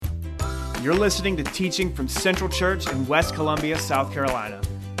You're listening to teaching from Central Church in West Columbia, South Carolina.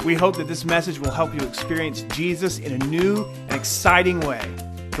 We hope that this message will help you experience Jesus in a new and exciting way.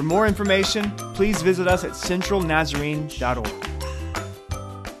 For more information, please visit us at centralnazarene.org.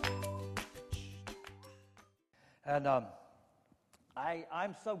 And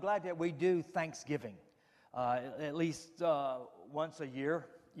I'm so glad that we do Thanksgiving, at least once a year.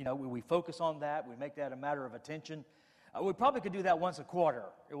 You know, we focus on that. We make that a matter of attention. We probably could do that once a quarter.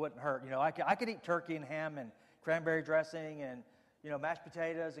 It wouldn't hurt. You know, I could eat turkey and ham and cranberry dressing and, you know, mashed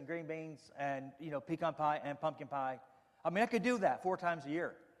potatoes and green beans and, you know, pecan pie and pumpkin pie. I mean, I could do that 4 times a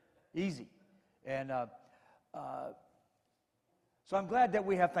year. Easy. And so I'm glad that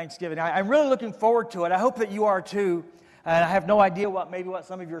we have Thanksgiving. I'm really looking forward to it. I hope that you are too. And I have no idea what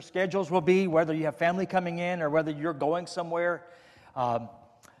some of your schedules will be, whether you have family coming in or whether you're going somewhere.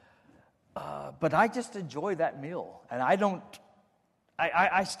 But I just enjoy that meal. And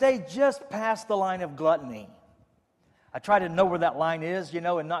I stay just past the line of gluttony. I try to know where that line is, you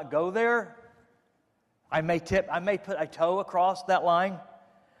know, and not go there. I may put a toe across that line,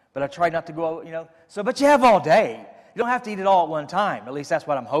 but I try not to go, you know. So, but you have all day. You don't have to eat it all at one time. At least that's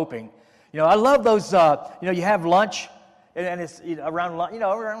what I'm hoping. You know, I love those, you know, you have lunch, and it's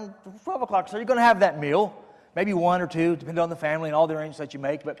around 12 o'clock. So you're going to have that meal, maybe 1 or 2, depending on the family and all the arrangements that you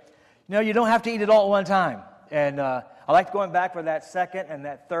make. But, you know, you don't have to eat it all at one time. And I like going back for that second and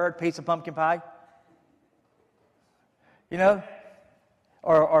that third piece of pumpkin pie. You know,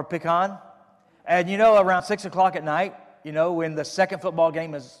 or pecan. And, you know, around 6 o'clock at night, you know, when the second football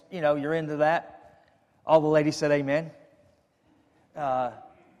game is, you know, you're into that. All the ladies said amen.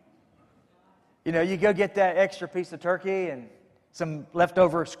 You know, you go get that extra piece of turkey and some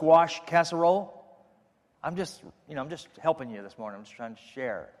leftover squash casserole. I'm just helping you this morning. I'm just trying to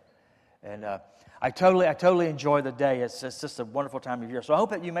share. And I totally enjoy the day. It's just a wonderful time of year. So I hope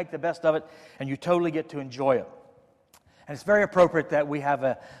that you make the best of it and you totally get to enjoy it. And it's very appropriate that we have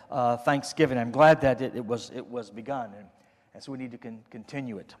a Thanksgiving. I'm glad that it was begun, and so we need to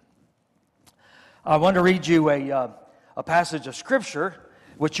continue it. I want to read you a passage of Scripture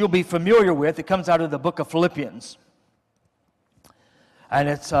which you'll be familiar with. It comes out of the book of Philippians. And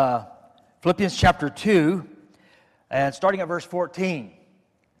it's Philippians chapter 2, and starting at verse 14.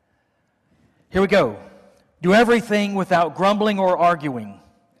 Here we go. Do everything without grumbling or arguing.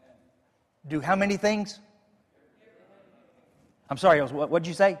 Do how many things? I'm sorry, what did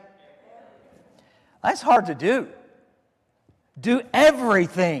you say? That's hard to do. Do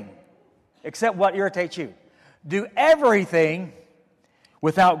everything except what irritates you. Do everything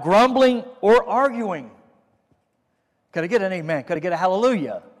without grumbling or arguing. Could I get an amen? Could I get a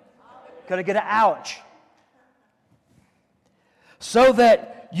hallelujah? Could I get an ouch? So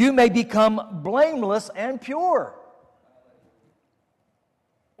that you may become blameless and pure.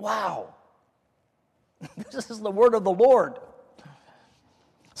 Wow. This is the word of the Lord.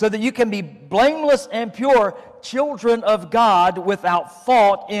 So that you can be blameless and pure, children of God without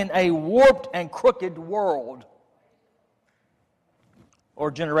fault in a warped and crooked world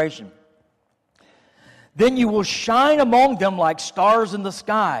or generation. Then you will shine among them like stars in the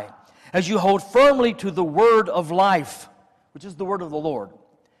sky as you hold firmly to the word of life, which is the word of the Lord.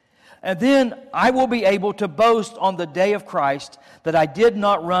 And then I will be able to boast on the day of Christ that I did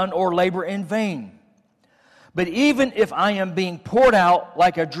not run or labor in vain. But even if I am being poured out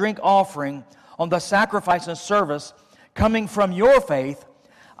like a drink offering on the sacrifice and service coming from your faith,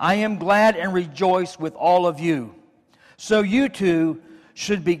 I am glad and rejoice with all of you. So you too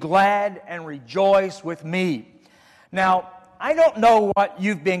should be glad and rejoice with me. Now, I don't know what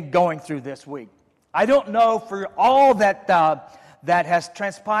you've been going through this week. I don't know for all that that has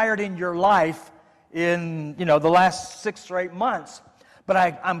transpired in your life in, you know, the last 6 or 8 months. But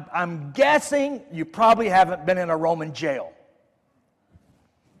I'm guessing you probably haven't been in a Roman jail.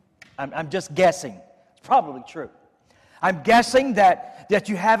 I'm just guessing. It's probably true. I'm guessing that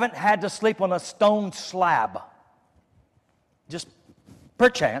you haven't had to sleep on a stone slab. Just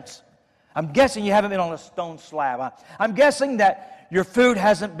perchance. I'm guessing you haven't been on a stone slab. I'm guessing that your food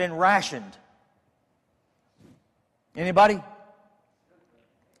hasn't been rationed. Anybody?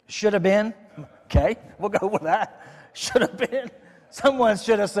 Should have been? Okay, we'll go with that. Should have been. Someone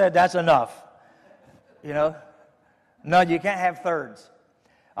should have said, that's enough. You know? No, you can't have thirds.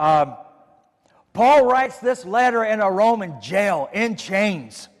 Paul writes this letter in a Roman jail, in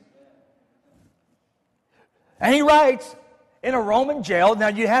chains. And he writes, in a Roman jail, now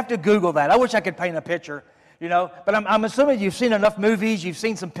you have to Google that. I wish I could paint a picture, you know. But I'm assuming you've seen enough movies, you've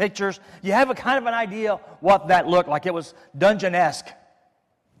seen some pictures. You have a kind of an idea what that looked like. It was dungeon-esque.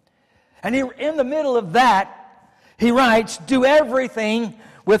 And in the middle of that, he writes, do everything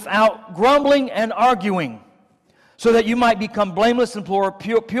without grumbling and arguing, so that you might become blameless and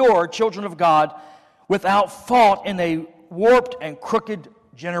pure children of God, without fault in a warped and crooked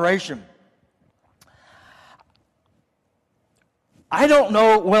generation. I don't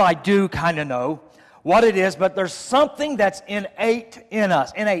know, well, I do kind of know what it is, but there's something that's innate in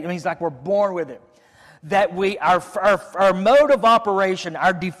us. Innate means like we're born with it. That our mode of operation,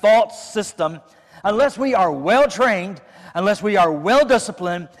 our default system, unless we are well trained, unless we are well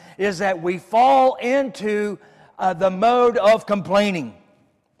disciplined, is that we fall into the mode of complaining.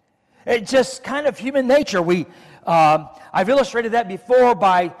 It's just kind of human nature. I've illustrated that before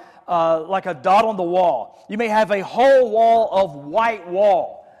by like a dot on the wall. You may have a whole wall of white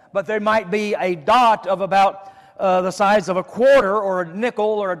wall, but there might be a dot of about the size of a quarter or a nickel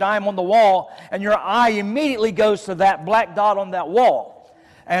or a dime on the wall, and your eye immediately goes to that black dot on that wall.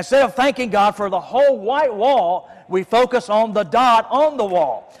 And instead of thanking God for the whole white wall, we focus on the dot on the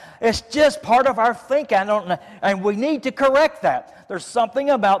wall. It's just part of our thinking, and we need to correct that. There's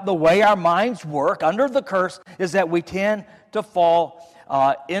something about the way our minds work under the curse is that we tend to fall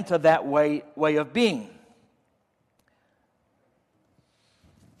into that way of being.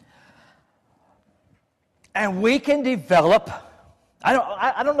 And we can develop,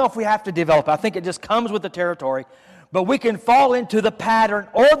 I don't know if we have to develop, I think it just comes with the territory, but we can fall into the pattern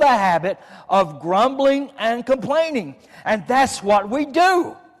or the habit of grumbling and complaining. And that's what we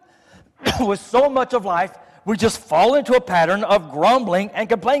do. With so much of life, we just fall into a pattern of grumbling and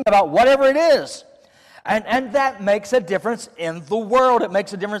complaining about whatever it is. And that makes a difference in the world. It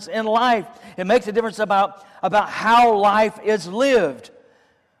makes a difference in life. It makes a difference about how life is lived.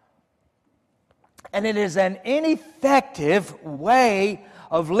 And it is an ineffective way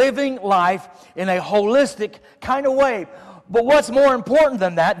of living life in a holistic kind of way. But what's more important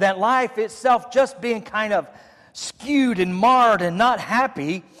than that life itself just being kind of skewed and marred and not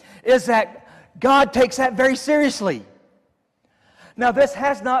happy, is that God takes that very seriously. Now, this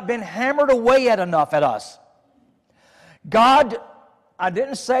has not been hammered away at enough at us. God, I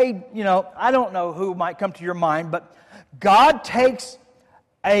didn't say, I don't know who might come to your mind, but God takes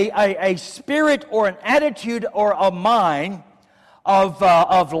a spirit or an attitude or a mind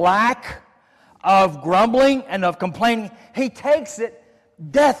of lack, of grumbling, and of complaining. He takes it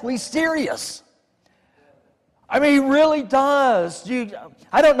deathly serious. I mean, he really does.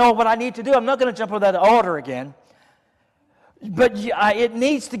 I don't know what I need to do. I'm not going to jump on that altar again. But it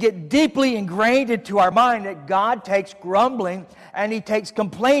needs to get deeply ingrained into our mind that God takes grumbling and He takes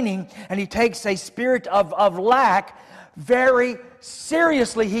complaining and He takes a spirit of lack very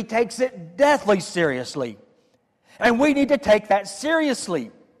seriously. He takes it deathly seriously. And we need to take that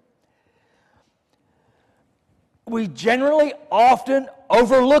seriously. We generally often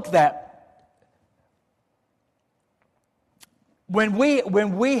overlook that. When we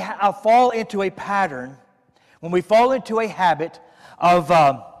fall into a pattern, when we fall into a habit of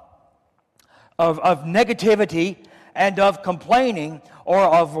negativity and of complaining or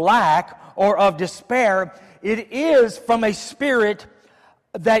of lack or of despair, it is from a spirit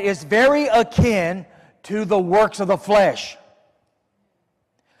that is very akin to the works of the flesh,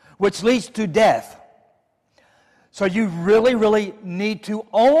 which leads to death. So you really, really need to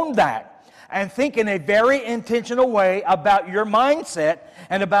own that and think in a very intentional way about your mindset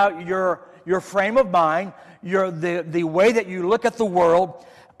and about your frame of mind, the way that you look at the world.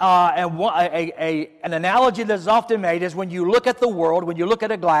 An analogy that is often made is when you look at the world, when you look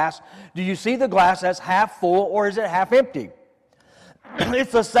at a glass, do you see the glass as half full or is it half empty?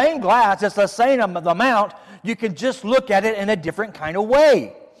 It's the same glass, it's the same amount, you can just look at it in a different kind of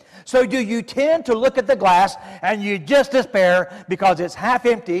way. So do you tend to look at the glass and you just despair because it's half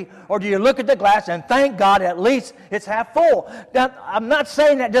empty, or do you look at the glass and thank God at least it's half full? Now, I'm not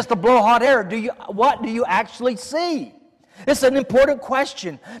saying that just to blow hot air. What do you actually see? It's an important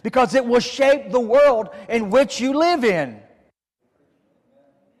question because it will shape the world in which you live in.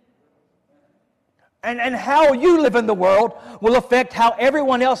 And how you live in the world will affect how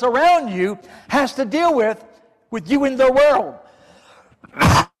everyone else around you has to deal with you in the world.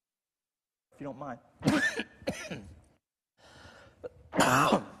 If you don't mind.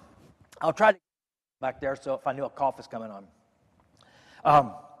 I'll try to get back there so if I knew a cough is coming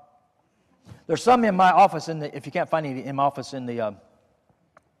on. There's some in my office, if you can't find any in my office, in the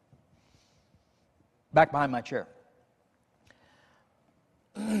back behind my chair.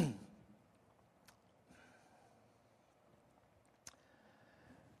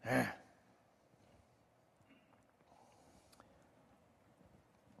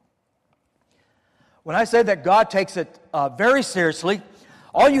 When I say that God takes it very seriously,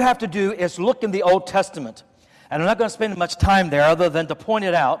 all you have to do is look in the Old Testament. and I'm not going to spend much time there other than to point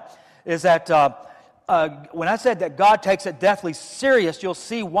it out, is that when I said that God takes it deathly serious, you'll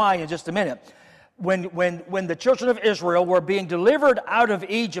see why in just a minute. When the children of Israel were being delivered out of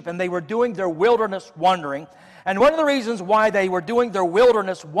Egypt and they were doing their wilderness wandering, and one of the reasons why they were doing their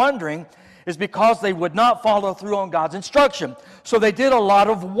wilderness wandering is because they would not follow through on God's instruction. So they did a lot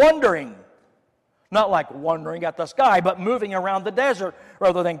of wandering. Not like wandering at the sky, but moving around the desert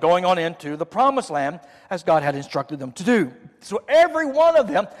rather than going on into the promised land as God had instructed them to do. So every one of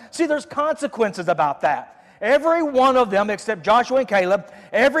them, see, there's consequences about that. Every one of them, except Joshua and Caleb,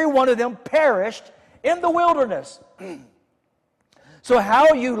 every one of them perished in the wilderness. So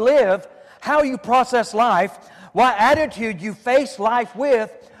how you live, how you process life, what attitude you face life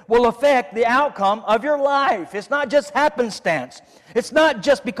with will affect the outcome of your life. It's not just happenstance. It's not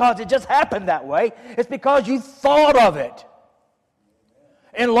just because it just happened that way. It's because you thought of it.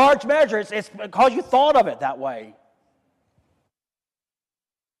 In large measure, it's because you thought of it that way.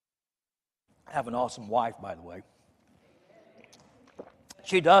 I have an awesome wife, by the way.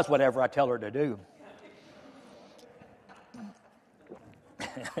 She does whatever I tell her to do.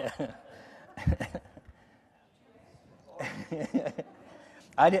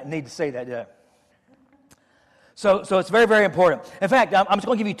 I didn't need to say that, did I? So it's very, very important. In fact, I'm just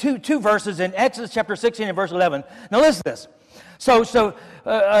going to give you two verses in Exodus chapter 16 and verse 11. Now listen to this. So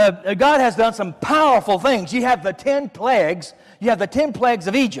God has done some powerful things. You have the 10 plagues. You have the 10 plagues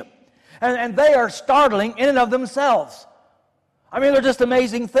of Egypt. And they are startling in and of themselves. I mean, they're just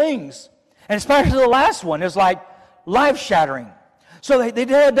amazing things. And especially the last one is like life-shattering. So he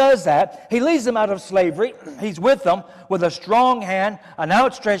does that. He leads them out of slavery. He's with them with a strong hand, an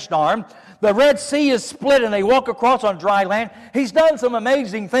outstretched arm. The Red Sea is split and they walk across on dry land. He's done some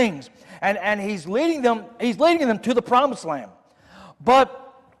amazing things. And he's leading them to the promised land.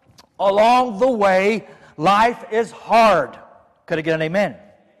 But along the way, life is hard. Could I get an amen?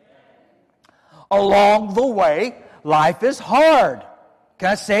 Along the way, life is hard. Can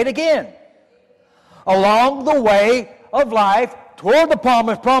I say it again? Along the way of life toward the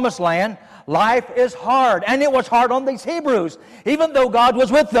promised land, life is hard. And it was hard on these Hebrews. Even though God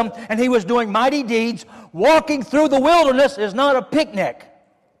was with them and He was doing mighty deeds, walking through the wilderness is not a picnic.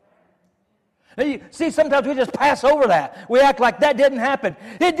 See, sometimes we just pass over that. We act like that didn't happen.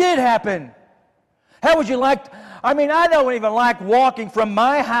 It did happen. How would you like... I don't even like walking from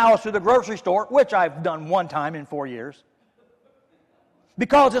my house to the grocery store, which I've done one time in 4 years,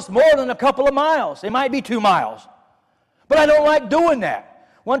 because it's more than a couple of miles. It might be 2 miles. But I don't like doing that.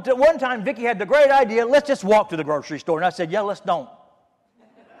 One time, Vicki had the great idea, let's just walk to the grocery store. And I said, yeah, let's don't.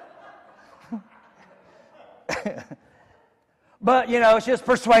 But, it's just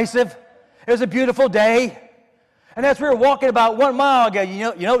persuasive. It was a beautiful day. And as we were walking about 1 mile ago,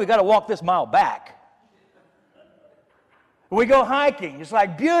 we got to walk this mile back. We go hiking. It's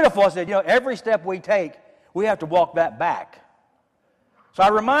like beautiful. I said, every step we take, we have to walk that back. So I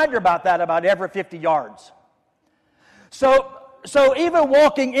remind her about that about every 50 yards. So even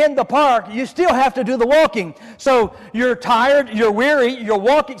walking in the park, you still have to do the walking. So you're tired, you're weary, you're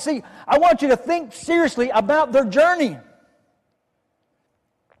walking. See, I want you to think seriously about their journey.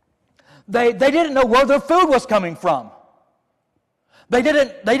 They didn't know where their food was coming from. They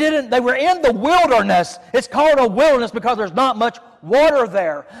were in the wilderness. It's called a wilderness because there's not much water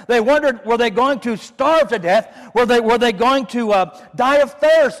there. They wondered, were they going to starve to death? Were they going to die of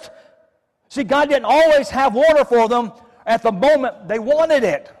thirst? See, God didn't always have water for them at the moment they wanted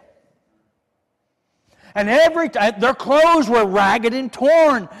it. And every time, their clothes were ragged and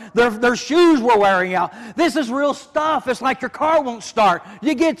torn. Their shoes were wearing out. This is real stuff. It's like your car won't start.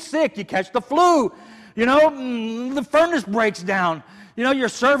 You get sick. You catch the flu. The furnace breaks down. You're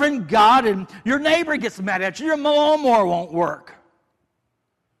serving God and your neighbor gets mad at you. Your lawnmower won't work.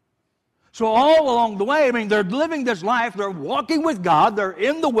 So all along the way, they're living this life. They're walking with God. They're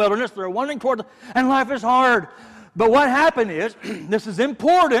in the wilderness. They're wandering and life is hard. But what happened is, this is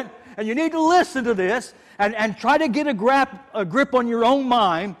important, and you need to listen to this and try to get a grip on your own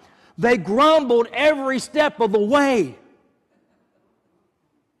mind. They grumbled every step of the way.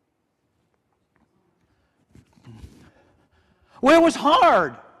 Well, it was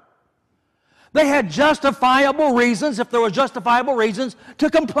hard. They had justifiable reasons, if there were justifiable reasons,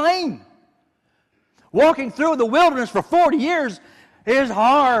 to complain. Walking through the wilderness for 40 years is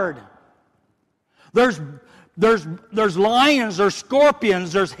hard. There's lions, there's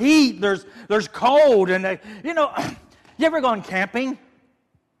scorpions, there's heat, there's cold, and you ever gone camping?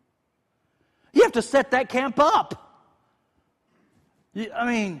 You have to set that camp up.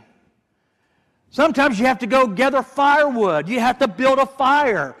 Sometimes you have to go gather firewood. You have to build a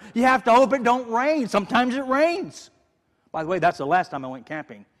fire. You have to hope it don't rain. Sometimes it rains. By the way, that's the last time I went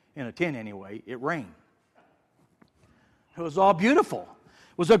camping, in a tent anyway. It rained. It was all beautiful.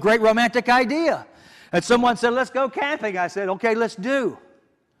 It was a great romantic idea. And someone said, let's go camping. I said, okay, let's do.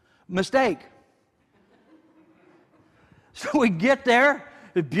 Mistake. So we get there.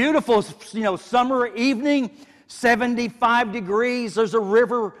 A beautiful, summer evening. 75 degrees, there's a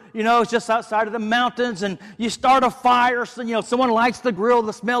river, it's just outside of the mountains, and you start a fire, so, someone lights the grill,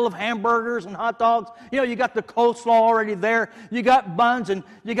 the smell of hamburgers and hot dogs, you got the coleslaw already there, you got buns, and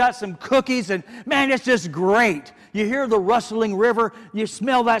you got some cookies, and man, it's just great. You hear the rustling river, you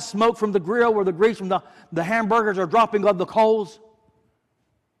smell that smoke from the grill where the grease from the hamburgers are dropping on the coals.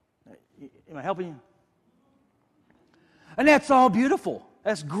 Am I helping you? And that's all beautiful.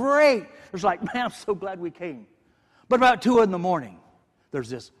 That's great. It's like, man, I'm so glad we came. But about 2 in the morning, there's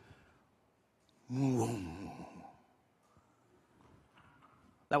this.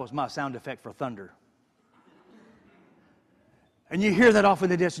 That was my sound effect for thunder. And you hear that off in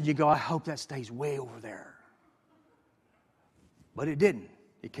the distance, you go, I hope that stays way over there. But it didn't.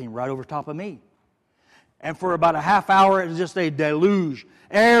 It came right over top of me. And for about a half hour, it was just a deluge.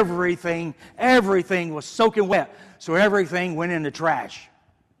 Everything was soaking wet. So everything went in the trash.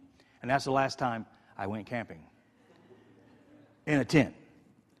 And that's the last time I went camping. In a tent.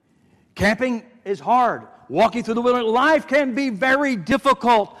 Camping is hard. Walking through the wilderness, life can be very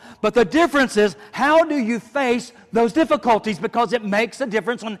difficult. But the difference is, how do you face those difficulties? Because it makes a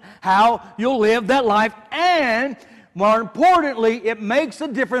difference on how you'll live that life. And more importantly, it makes a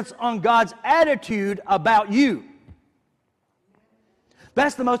difference on God's attitude about you.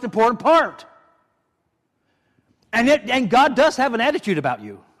 That's the most important part. And God does have an attitude about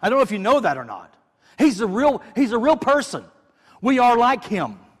you. I don't know if you know that or not. He's a real person. We are like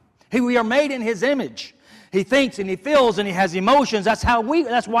Him. We are made in His image. He thinks and He feels and He has emotions. That's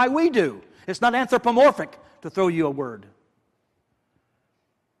why we do. It's not anthropomorphic, to throw you a word.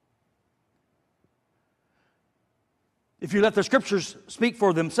 If you let the Scriptures speak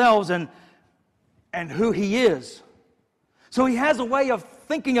for themselves and who He is. So He has a way of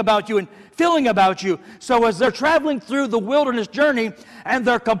thinking about you and feeling about you. So as they're traveling through the wilderness journey and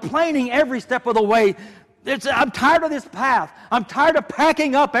they're complaining every step of the way, I'm tired of this path. I'm tired of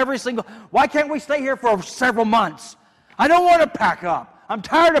packing up every single... Why can't we stay here for several months? I don't want to pack up. I'm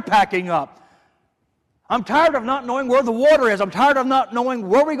tired of packing up. I'm tired of not knowing where the water is. I'm tired of not knowing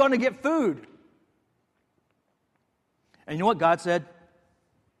where we're going to get food. And you know what God said?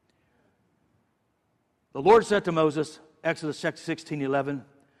 The Lord said to Moses, Exodus 16:11,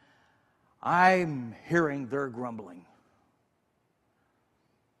 I'm hearing their grumbling.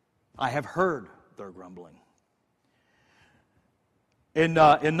 I have heard their grumbling. In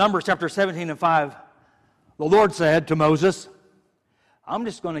Numbers chapter 17 and 5, the Lord said to Moses, I'm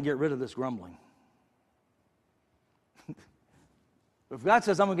just going to get rid of this grumbling. If God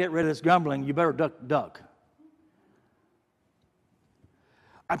says I'm going to get rid of this grumbling, you better duck.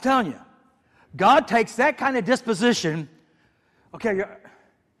 I'm telling you, God takes that kind of disposition. Okay,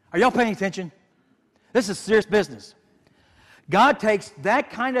 are y'all paying attention? This is serious business. God takes that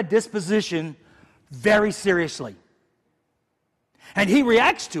kind of disposition very seriously. And He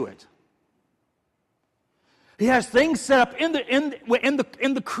reacts to it. He has things set up in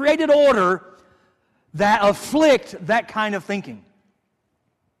the created order that afflict that kind of thinking.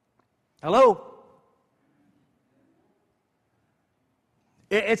 Hello?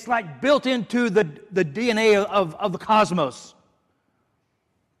 It's like built into the DNA of the cosmos.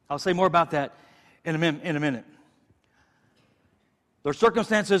 I'll say more about that in a minute. Their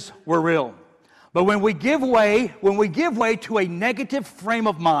circumstances were real. But when we give way to a negative frame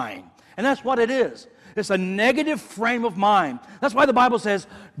of mind, and that's what it is. It's a negative frame of mind. That's why the Bible says,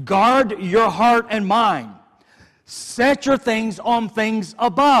 guard your heart and mind. Set your things on things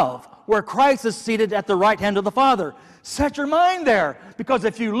above, where Christ is seated at the right hand of the Father. Set your mind there. Because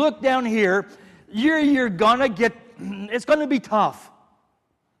if you look down here, you're gonna get, it's gonna be tough.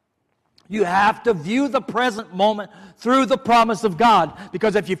 You have to view the present moment through the promise of God.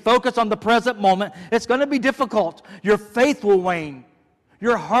 Because if you focus on the present moment, it's going to be difficult. Your faith will wane.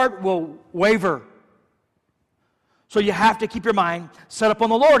 Your heart will waver. So you have to keep your mind set up on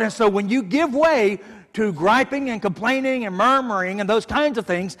the Lord. And so when you give way to griping and complaining and murmuring and those kinds of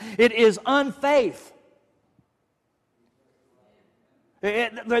things, it is unfaith.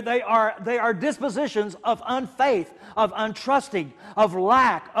 They are dispositions of unfaith, of untrusting, of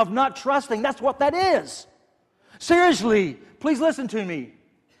lack, of not trusting. That's what that is. Seriously, please listen to me.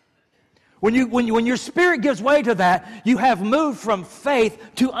 When your spirit gives way to that, you have moved from faith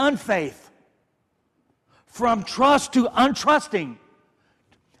to unfaith. From trust to untrusting,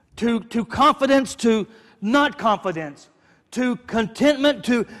 to confidence to not confidence, to contentment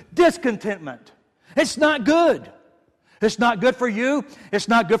to discontentment. It's not good. It's not good for you. It's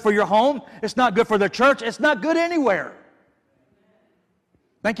not good for your home. It's not good for the church. It's not good anywhere.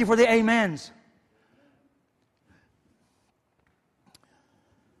 Thank you for the amens.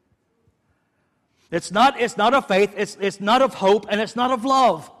 It's not of faith, it's not of hope, and it's not of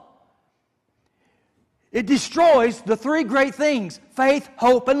love. It destroys the three great things: faith,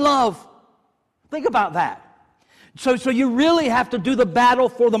 hope, and love. Think about that. So you really have to do the battle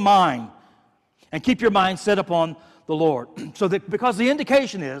for the mind and keep your mind set upon the Lord. Because the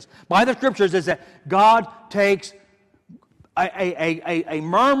indication is, by the Scriptures, is that God takes a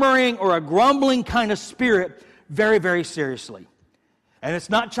murmuring or a grumbling kind of spirit very, very seriously. And it's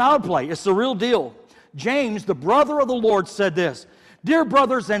not child play, it's the real deal. James, the brother of the Lord, said this: "Dear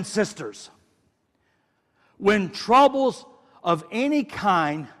brothers and sisters, when troubles of any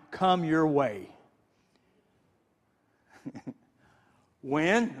kind come your way,"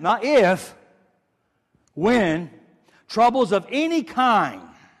 when, not if, when troubles of any kind.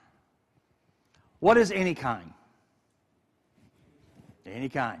 What is any kind? Any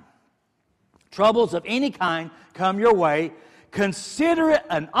kind. Troubles of any kind come your way, consider it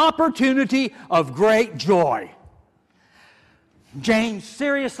an opportunity of great joy. James,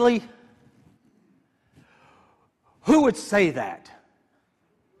 seriously? Who would say that?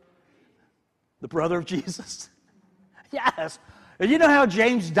 The brother of Jesus? Yes. You know how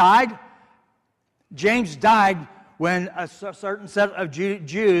James died? James died when a certain set of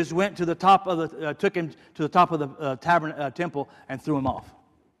Jews went to the top of the took him to the top of the temple and threw him off,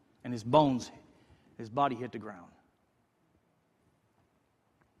 and his body hit the ground.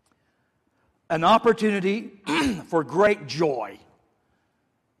 An opportunity for great joy,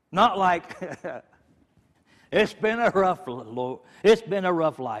 not like it's been a rough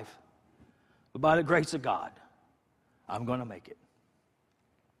life, but by the grace of God, I'm going to make it.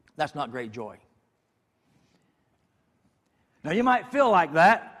 That's not great joy. Now, you might feel like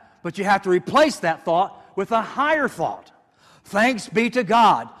that, but you have to replace that thought with a higher thought. Thanks be to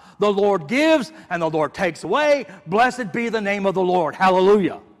God. The Lord gives and the Lord takes away. Blessed be the name of the Lord.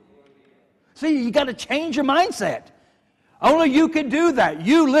 Hallelujah. See, you got to change your mindset. Only you can do that.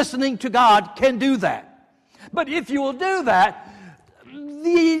 You listening to God can do that. But if you will do that,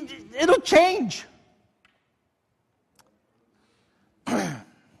 it'll change.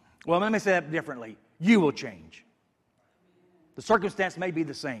 Well, let me say that differently. You will change. The circumstance may be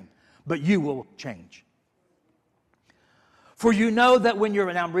the same, but you will change. For you know that when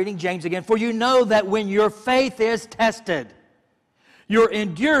now I'm reading James again, for you know that when your faith is tested, your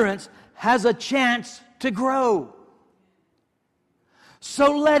endurance has a chance to grow.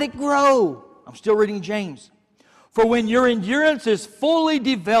 So let it grow. I'm still reading James. For when your endurance is fully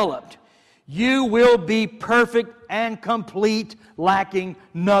developed, you will be perfect and complete, lacking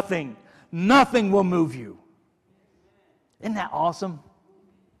nothing. Nothing will move you. Isn't that awesome?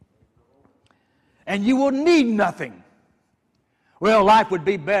 And you will need nothing. Well, life would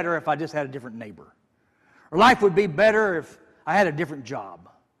be better if I just had a different neighbor. Or life would be better if I had a different job.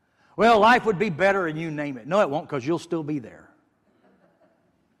 Well, life would be better, and you name it. No, it won't, because you'll still be there.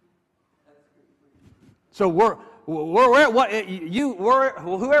 So whoever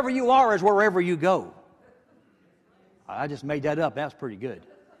you are is wherever you go. I just made that up. That's pretty good.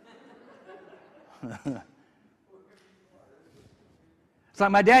 It's like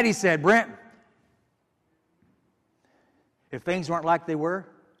my daddy said, Brent, if things weren't like they were,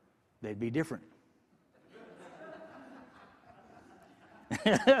 they'd be different.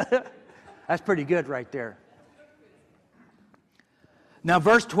 That's pretty good right there. Now,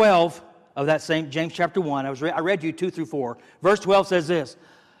 verse 12 of that same James chapter 1, I read you 2 through 4. Verse 12 says this.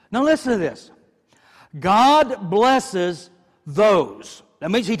 Now listen to this. God blesses those.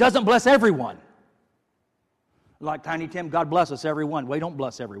 That means He doesn't bless everyone. Like Tiny Tim, God bless us everyone. We don't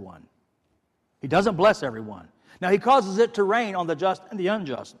bless everyone. He doesn't bless everyone. Now, He causes it to rain on the just and the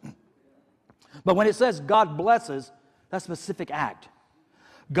unjust. But when it says God blesses, that's a specific act.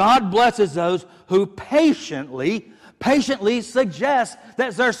 God blesses those who patiently suggest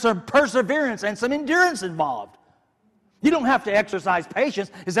that there's some perseverance and some endurance involved. You don't have to exercise patience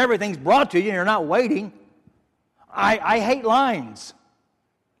as everything's brought to you and you're not waiting. I hate lines,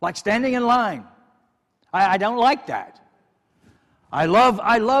 like standing in line. I don't like that. I know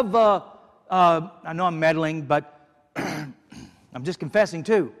I'm meddling, but I'm just confessing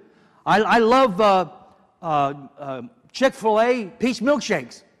too. I love Chick-fil-A peach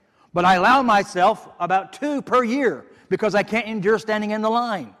milkshakes, but I allow myself about 2 per year because I can't endure standing in the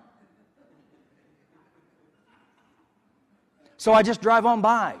line. So I just drive on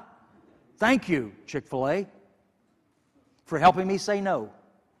by. Thank you, Chick-fil-A, for helping me say no.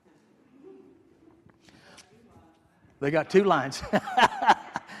 They got 2 lines.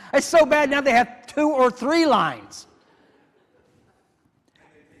 It's so bad now they have 2 or 3 lines.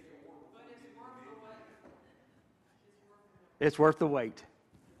 It's worth the wait.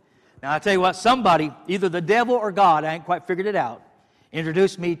 Now, I tell you what, somebody, either the devil or God, I ain't quite figured it out,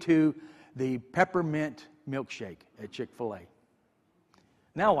 introduced me to the peppermint milkshake at Chick-fil-A.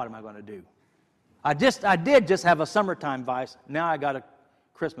 Now what am I going to do? I did just have a summertime vice. Now I got a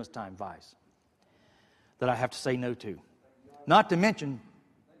Christmas time vice that I have to say no to. Not to mention,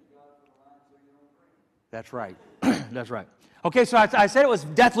 that's right. That's right. Okay, so I said it was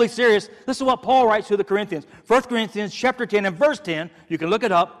deathly serious. This is what Paul writes to the Corinthians. 1 Corinthians chapter 10 and verse 10, you can look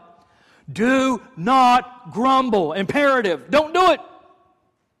it up. Do not grumble. Imperative. Don't do it.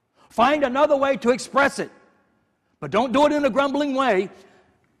 Find another way to express it. But don't do it in a grumbling way.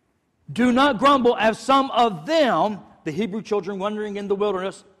 Do not grumble as some of them, the Hebrew children wandering in the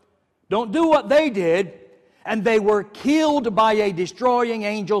wilderness, don't do what they did, and they were killed by a destroying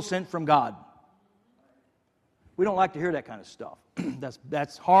angel sent from God. We don't like to hear that kind of stuff.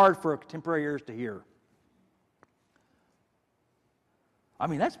 That's hard for contemporary ears to hear. I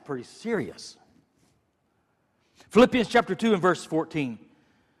mean, that's pretty serious. Philippians chapter 2 and verse 14,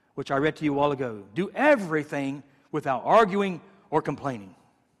 which I read to you a while ago. Do everything without arguing or complaining.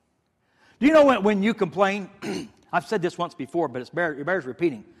 Do you know when you complain, I've said this once before, but it bears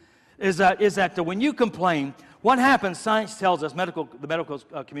repeating, is that when you complain, what happens, science tells us, the medical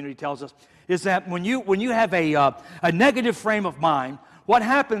community tells us, is that when you have a negative frame of mind, what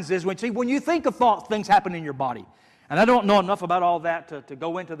happens is when you think of thoughts, things happen in your body. And I don't know enough about all that to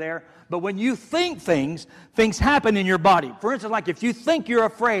go into there, but when you think things happen in your body. For instance, like if you think you're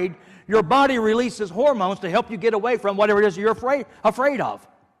afraid, your body releases hormones to help you get away from whatever it is you're afraid of.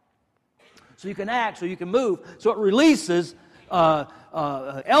 So you can act, so you can move. So it releases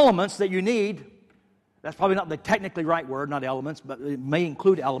elements that you need. That's probably not the technically right word, not elements, but it may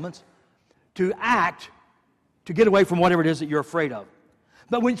include elements to act to get away from whatever it is that you're afraid of.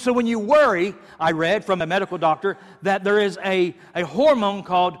 But when you worry, I read from a medical doctor that there is a hormone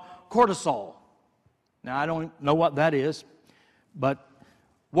called cortisol. Now, I don't know what that is, but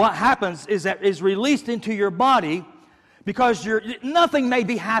what happens is that it's released into your body because nothing may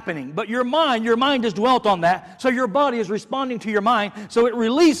be happening, but your mind is dwelt on that, so your body is responding to your mind, so it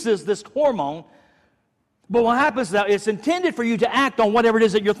releases this hormone. But what happens is that it's intended for you to act on whatever it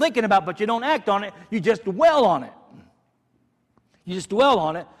is that you're thinking about, but you don't act on it, you just dwell on it. You just dwell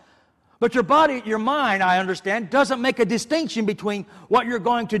on it. But your body, your mind, I understand, doesn't make a distinction between what you're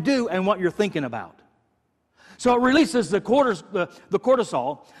going to do and what you're thinking about. So it releases the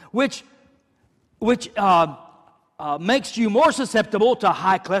cortisol, which makes you more susceptible to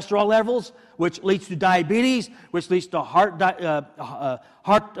high cholesterol levels, which leads to diabetes, which leads to heart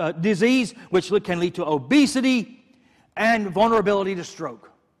disease, which can lead to obesity and vulnerability to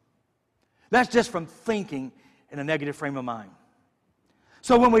stroke. That's just from thinking in a negative frame of mind.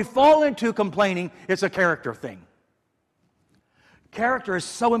 So when we fall into complaining, it's a character thing. Character is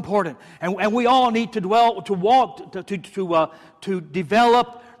so important, and we all need to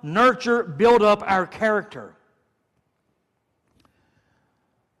develop, nurture, build up our character.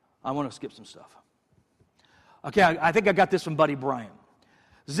 I want to skip some stuff. Okay, I think I got this from Buddy Bryant.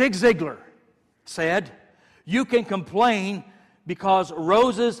 Zig Ziglar said, "You can complain because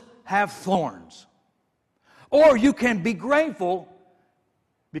roses have thorns, or you can be grateful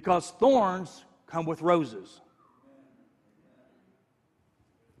because thorns come with roses."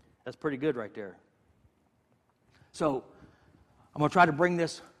 That's pretty good right there. So, I'm going to try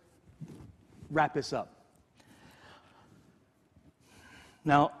to wrap this up.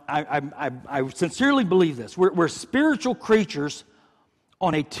 Now, I sincerely believe this. We're spiritual creatures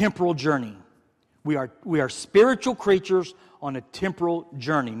on a temporal journey. We are spiritual creatures on a temporal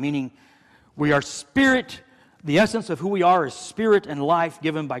journey, meaning we are spirit. The essence of who we are is spirit and life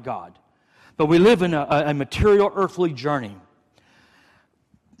given by God. But we live in a material earthly journey.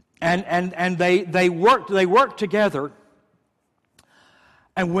 And they work together.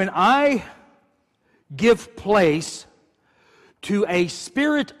 And when I give place to a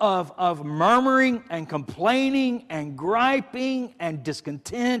spirit of murmuring and complaining and griping and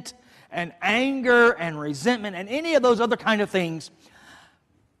discontent and anger and resentment and any of those other kind of things,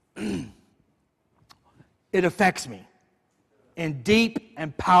 it affects me in deep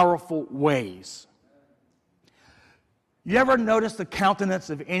and powerful ways. You ever notice the countenance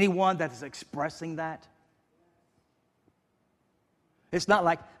of anyone that is expressing that? It's not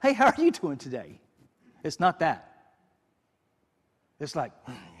like, "Hey, how are you doing today?" It's not that. It's like,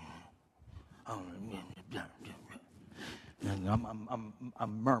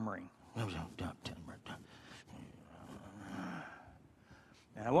 I'm murmuring.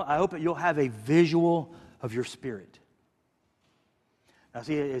 And I hope that you'll have a visual of your spirit. Now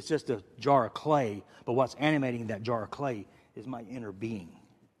see, it's just a jar of clay, but what's animating that jar of clay is my inner being.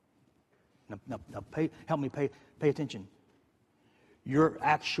 Now help me pay attention. Your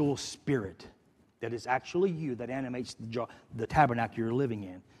actual spirit, that is actually you, that animates the tabernacle you're living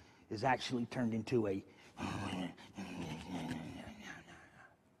in, is actually turned into a...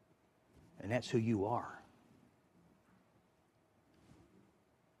 And that's who you are.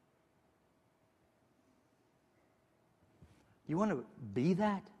 You want to be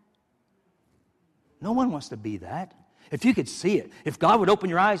that? No one wants to be that. If you could see it, if God would open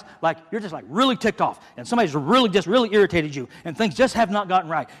your eyes, like you're just like really ticked off, and somebody's really irritated you, and things just have not gotten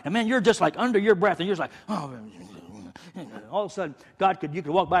right, and man, you're just like under your breath, and you're just like, oh, all of a sudden, you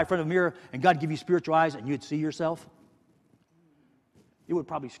could walk by in front of a mirror, and God give you spiritual eyes, and you'd see yourself. It would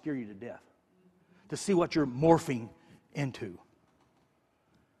probably scare you to death to see what you're morphing into.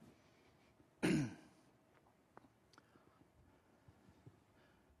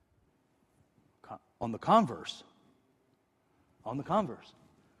 On the converse, on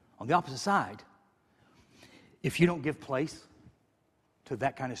the opposite side, if you don't give place to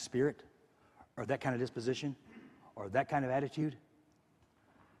that kind of spirit or that kind of disposition or that kind of attitude,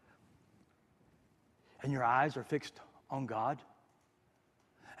 and your eyes are fixed on God,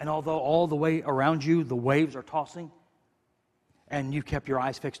 and although all the way around you the waves are tossing, and you kept your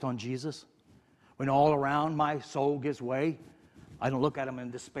eyes fixed on Jesus, when all around my soul gives way, I don't look at them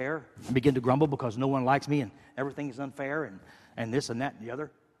in despair and begin to grumble because no one likes me and everything is unfair and this and that and the other.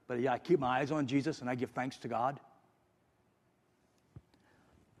 But yeah, I keep my eyes on Jesus and I give thanks to God.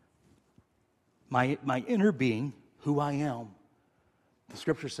 My inner being, who I am, the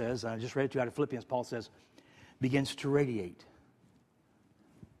Scripture says, and I just read it to you out of Philippians, Paul says, begins to radiate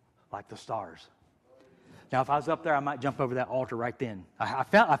like the stars. Now, if I was up there, I might jump over that altar right then. I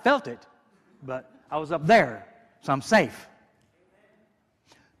felt it, but I was up there, so I'm safe.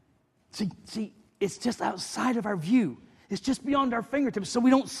 See, it's just outside of our view. It's just beyond our fingertips, so we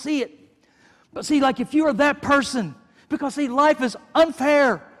don't see it. But see, like if you are that person, because see, life is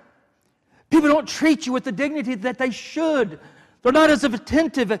unfair. People don't treat you with the dignity that they should. They're not as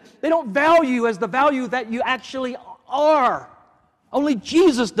attentive. They don't value you as the value that you actually are. Only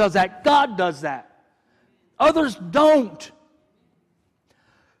Jesus does that. God does that. Others don't.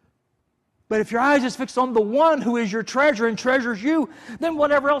 But if your eyes is fixed on the one who is your treasure and treasures you, then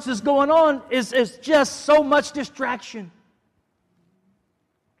whatever else is going on is just so much distraction.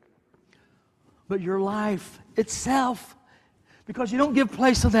 But your life itself, because you don't give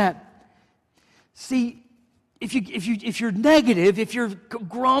place to that. See, if you're negative, if you're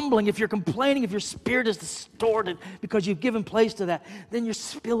grumbling, if you're complaining, if your spirit is distorted because you've given place to that, then you're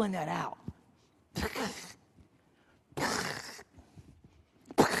spilling that out.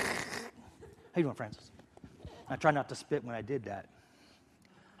 How you doing, Francis? I tried not to spit when I did that.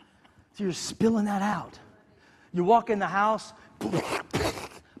 So you're spilling that out. You walk in the house. Does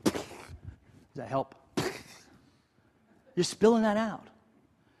that help? You're spilling that out.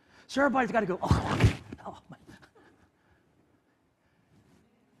 So everybody's got to go, oh my.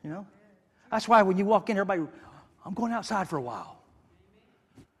 You know? That's why when you walk in, everybody, I'm going outside for a while.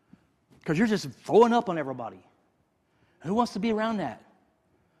 Because you're just throwing up on everybody. Who wants to be around that?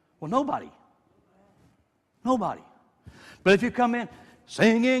 Well, nobody. Nobody. But if you come in,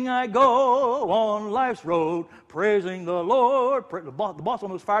 singing I go on life's road, praising the Lord. The boss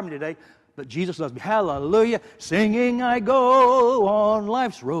almost fired me today, but Jesus loves me. Hallelujah. Singing I go on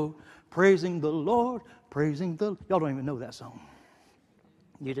life's road, praising the Lord, praising the... Y'all don't even know that song.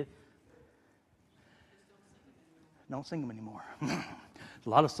 You do? Don't sing them anymore. A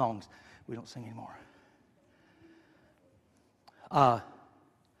lot of songs we don't sing anymore.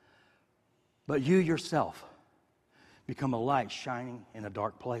 But you yourself become a light shining in a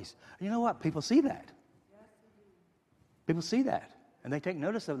dark place. You know what? People see that. People see that. And they take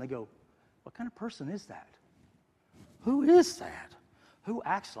notice of it and they go, what kind of person is that? Who is that? Who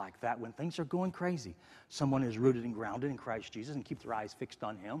acts like that when things are going crazy? Someone is rooted and grounded in Christ Jesus and keep their eyes fixed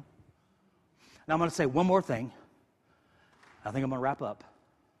on Him. Now I'm going to say one more thing. I think I'm going to wrap up.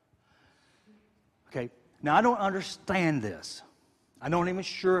 Okay. Now I don't understand this. I don't even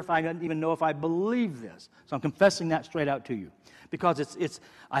sure if I even know if I believe this. So I'm confessing that straight out to you. Because it's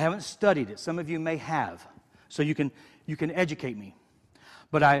I haven't studied it. Some of you may have. So you can educate me.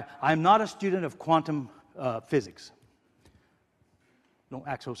 But I'm not a student of quantum physics. Don't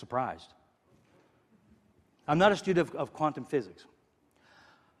act so surprised. I'm not a student of quantum physics.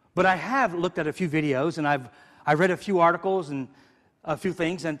 But I have looked at a few videos, and I've read a few articles and a few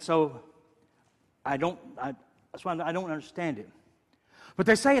things, and so that's why I don't understand it. But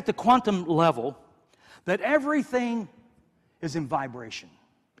they say at the quantum level that everything is in vibration.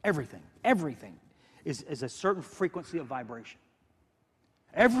 Everything is a certain frequency of vibration.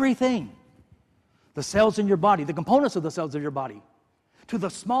 Everything. The cells in your body, the components of the cells of your body, to the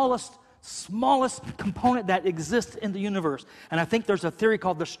smallest component that exists in the universe. And I think there's a theory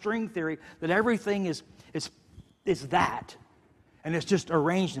called the string theory that everything is that. And it's just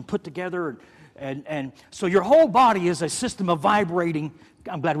arranged and put together. And so your whole body is a system of vibrating.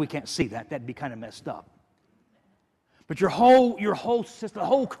 I'm glad we can't see that. That'd be kind of messed up. But your whole system,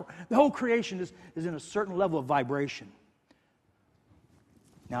 the whole creation is in a certain level of vibration.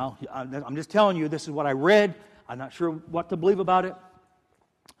 Now, I'm just telling you, this is what I read. I'm not sure what to believe about it.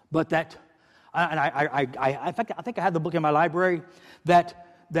 But that, and I think I had the book in my library, that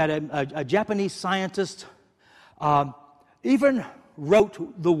a Japanese scientist even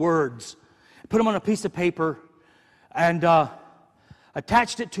wrote the words, put them on a piece of paper, and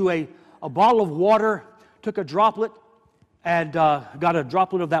attached it to a bottle of water, took a droplet, and got a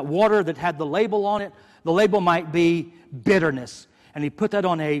droplet of that water that had the label on it. The label might be bitterness. And he put that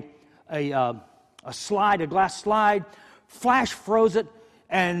on a slide, a glass slide, flash froze it,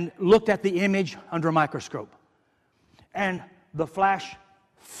 and looked at the image under a microscope. And the flash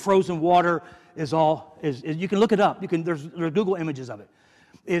frozen water is you can look it up. There are Google images of it.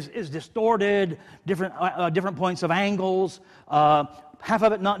 Is distorted, different points of angles, half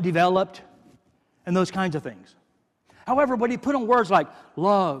of it not developed, and those kinds of things. However, when he put on words like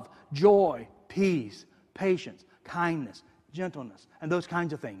love, joy, peace, patience, kindness, gentleness, and those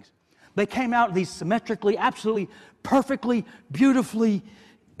kinds of things, they came out these symmetrically, absolutely, perfectly, beautifully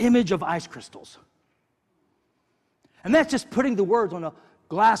image of ice crystals. And that's just putting the words on a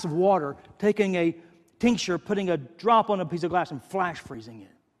glass of water, taking a tincture, putting a drop on a piece of glass, and flash freezing it.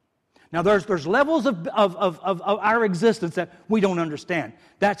 Now, there's levels of our existence that we don't understand.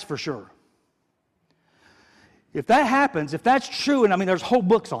 That's for sure. If that happens, if that's true, and I mean, there's whole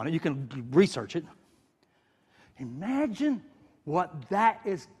books on it, you can research it. Imagine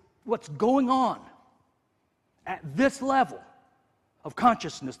what's going on at this level of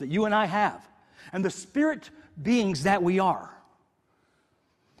consciousness that you and I have, and the spirit beings that we are.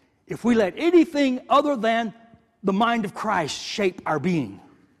 If we let anything other than the mind of Christ shape our being,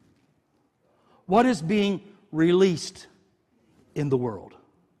 what is being released in the world?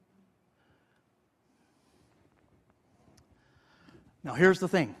 Now, here's the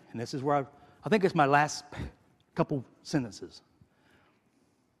thing, and this is where I think it's my last couple sentences.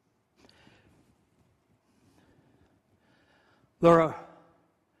 There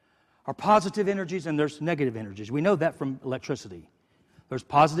are positive energies and there's negative energies. We know that from electricity. There's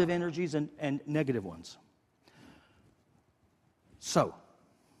positive energies and negative ones. So,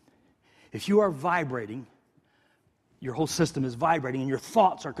 if you are vibrating, your whole system is vibrating, and your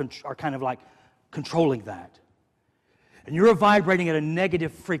thoughts are kind of like controlling that. And you're vibrating at a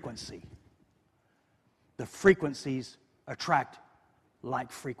negative frequency. The frequencies attract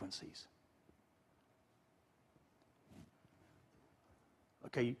like frequencies.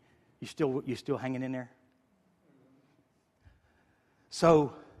 Okay, you still hanging in there?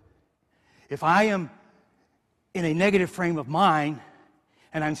 So, if I am in a negative frame of mind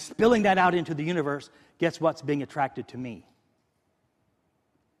and I'm spilling that out into the universe, guess what's being attracted to me?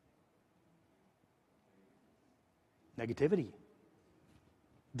 Negativity,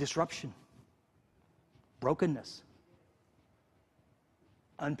 disruption, brokenness,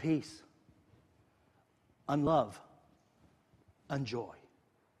 unpeace, unlove, unjoy.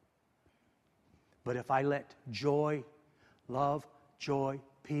 But if I let joy, love, joy,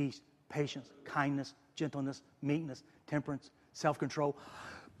 peace, patience, kindness, gentleness, meekness, temperance, self-control,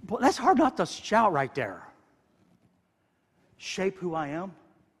 well, that's hard not to shout right there. Shape who I am.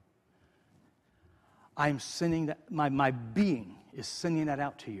 I'm sending that, my being is sending that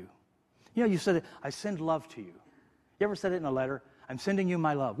out to you. You know, you said it, I send love to you. You ever said it in a letter? I'm sending you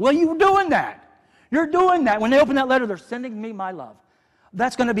my love. Well, you're doing that. You're doing that. When they open that letter, they're sending me my love.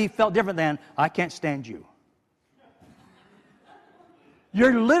 That's going to be felt different than, I can't stand you.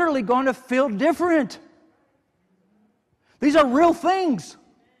 You're literally going to feel different. These are real things.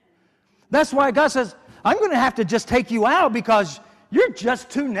 That's why God says, I'm going to have to just take you out because you're just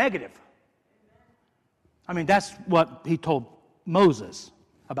too negative. I mean, that's what he told Moses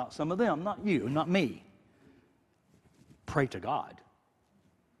about some of them, not you, not me. Pray to God.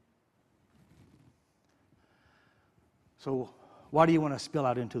 So, what do you want to spill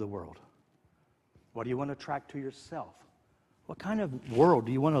out into the world? What do you want to attract to yourself? What kind of world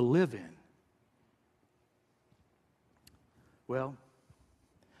do you want to live in? Well,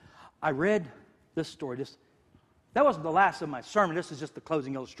 I read this story. That wasn't the last of my sermon. This is just the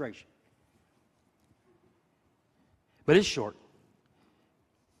closing illustration. But it's short.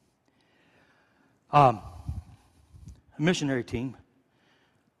 A missionary team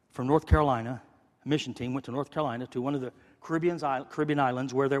from North Carolina, a mission team, went to North Carolina to one of the Caribbean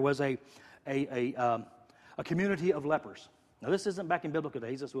islands where there was a community of lepers. Now, this isn't back in biblical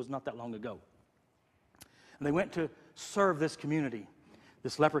days. This was not that long ago. And they went to serve this community,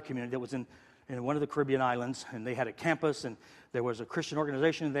 this leper community that was in one of the Caribbean islands. And they had a campus, and there was a Christian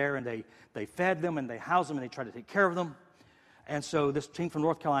organization there, and they fed them, and they housed them, and they tried to take care of them. And so this team from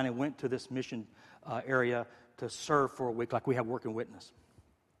North Carolina went to this mission area to serve for a week, like we have Working Witness.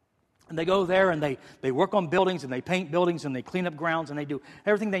 And they go there, and they work on buildings, and they paint buildings, and they clean up grounds, and they do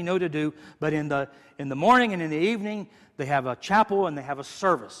everything they know to do. But in the morning and in the evening, they have a chapel, and they have a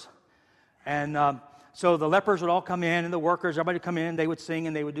service. And so the lepers would all come in, and the workers, everybody would come in, they would sing,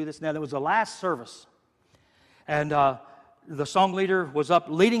 and they would do this and that. It was the last service. And the song leader was up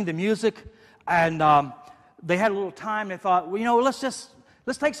leading the music, and they had a little time. They thought, well,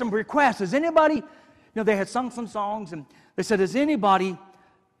 let's take some requests. Does anybody, they had sung some songs, and they said, does anybody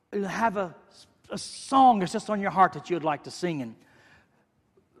have a song that's just on your heart that you'd like to sing? And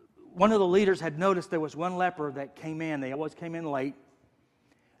one of the leaders had noticed there was one leper that came in. They always came in late,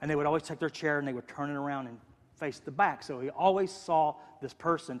 and they would always take their chair and they would turn it around and face the back. So he always saw this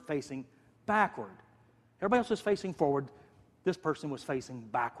person facing backward. Everybody else was facing forward. This person was facing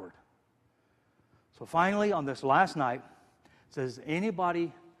backward. So finally, on this last night, it says,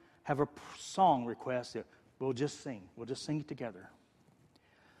 anybody have a song request? We'll just sing. We'll just sing it together.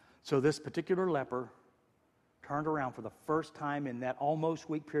 So this particular leper turned around for the first time in that almost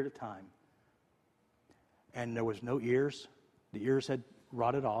week period of time. And there was no ears. The ears had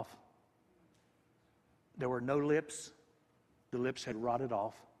rotted off. There were no lips. The lips had rotted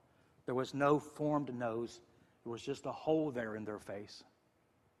off. There was no formed nose. There was just a hole there in their face.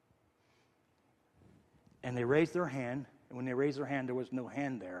 And they raised their hand. And when they raised their hand, there was no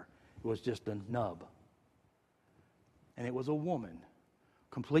hand there. It was just a nub. And it was a woman,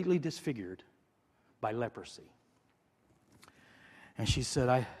 completely disfigured by leprosy. And she said,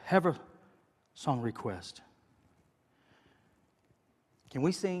 I have a song request. Can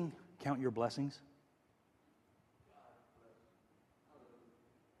we sing Count Your Blessings?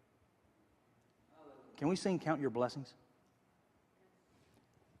 Can we sing Count Your Blessings?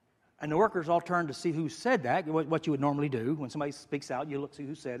 And the workers all turned to see who said that, what you would normally do. When somebody speaks out, you look to see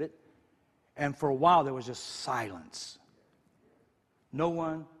who said it. And for a while, there was just silence. No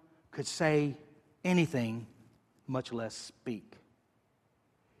one could say anything, much less speak.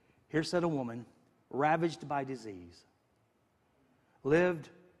 Here sat a woman, ravaged by disease, lived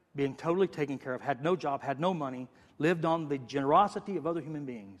being totally taken care of, had no job, had no money, lived on the generosity of other human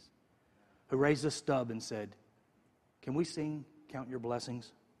beings, who raised a stub and said, can we sing Count Your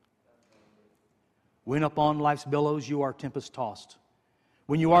Blessings? When upon life's billows you are tempest tossed,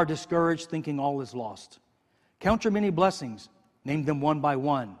 when you are discouraged thinking all is lost, count your many blessings, name them one by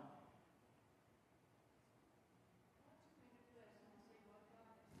one.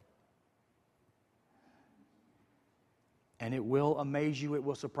 And it will amaze you, it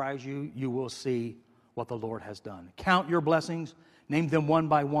will surprise you, you will see what the Lord has done. Count your blessings, name them one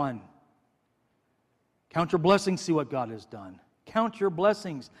by one. Count your blessings, see what God has done. Count your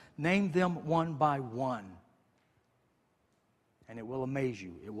blessings, name them one by one. And it will amaze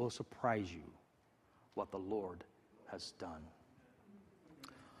you, it will surprise you what the Lord has done.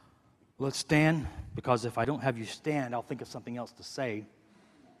 Let's stand, because if I don't have you stand, I'll think of something else to say,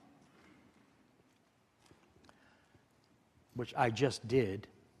 which I just did,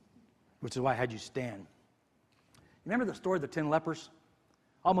 which is why I had you stand. Remember the story of the 10 lepers?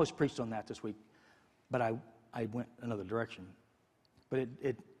 I almost preached on that this week, but I went another direction. But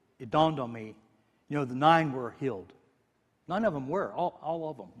it dawned on me, the 9 were healed. 9 of them were, all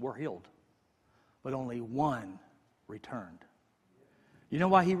of them were healed. But only 1 returned. You know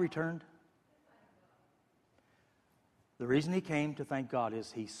why he returned? The reason he came to thank God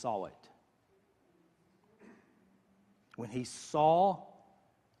is he saw it. When he saw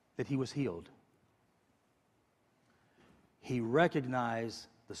that he was healed, he recognized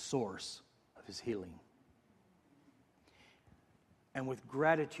the source of his healing. And with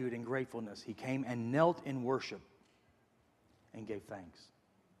gratitude and gratefulness, he came and knelt in worship and gave thanks.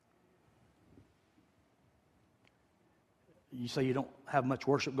 You say you don't have much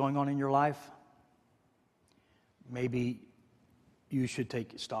worship going on in your life? Maybe you should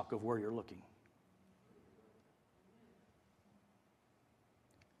take stock of where you're looking.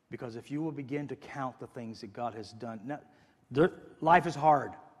 Because if you will begin to count the things that God has done, now, life is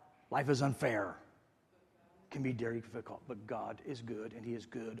hard. Life is unfair. It can be very difficult, but God is good, and He is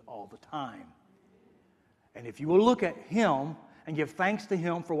good all the time. And if you will look at Him and give thanks to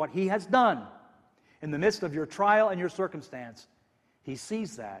Him for what He has done in the midst of your trial and your circumstance, He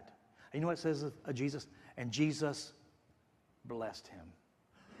sees that. And you know what it says of Jesus? And Jesus blessed him.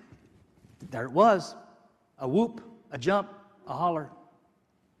 There it was. A whoop, a jump, a holler.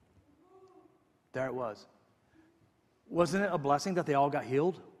 There it was. Wasn't it a blessing that they all got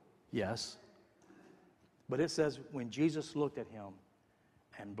healed? Yes. But it says when Jesus looked at him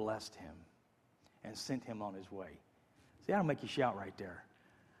and blessed him and sent him on his way. See, that'll make you shout right there.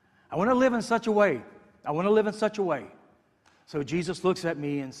 I want to live in such a way. I want to live in such a way. So Jesus looks at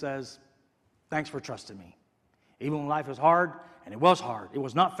me and says, thanks for trusting me. Even when life was hard, and it was hard. It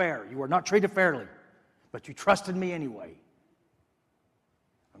was not fair. You were not treated fairly. But you trusted me anyway.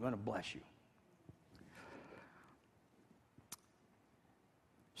 I'm going to bless you.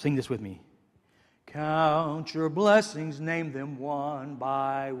 Sing this with me. Count your blessings, name them one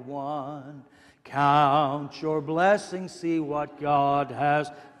by one. Count your blessings, see what God has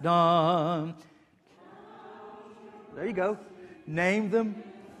done. There you go. Name them.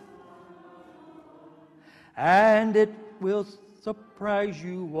 And it will surprise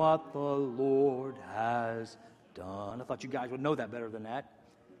you what the Lord has done. I thought you guys would know that better than that.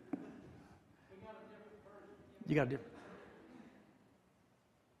 You got a different.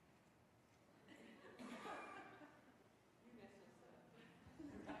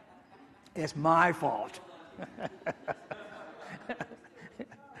 It's my fault.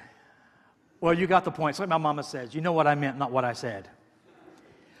 Well, you got the point. It's like my mama says, you know what I meant, not what I said.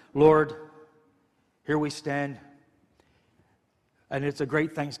 Lord, here we stand, and it's a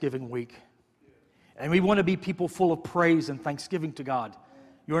great Thanksgiving week. And we want to be people full of praise and thanksgiving to God.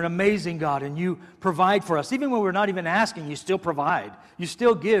 You're an amazing God, and you provide for us. Even when we're not even asking, you still provide. You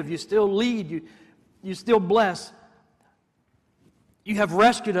still give. You still lead. You still bless. You have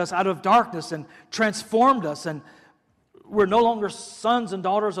rescued us out of darkness and transformed us, and we're no longer sons and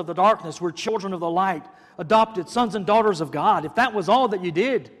daughters of the darkness. We're children of the light, adopted sons and daughters of God. If that was all that you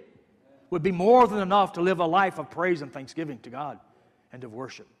did, it would be more than enough to live a life of praise and thanksgiving to God and of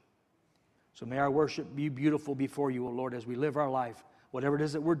worship. So may our worship be beautiful before you, O Lord, as we live our life, whatever it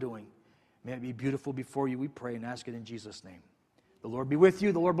is that we're doing. May it be beautiful before you, we pray and ask it in Jesus' name. The Lord be with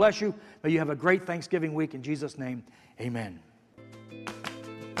you. The Lord bless you. May you have a great Thanksgiving week. In Jesus' name, amen.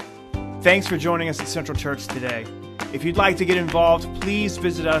 Thanks for joining us at Central Church today. If you'd like to get involved, please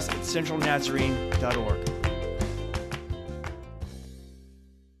visit us at centralnazarene.org.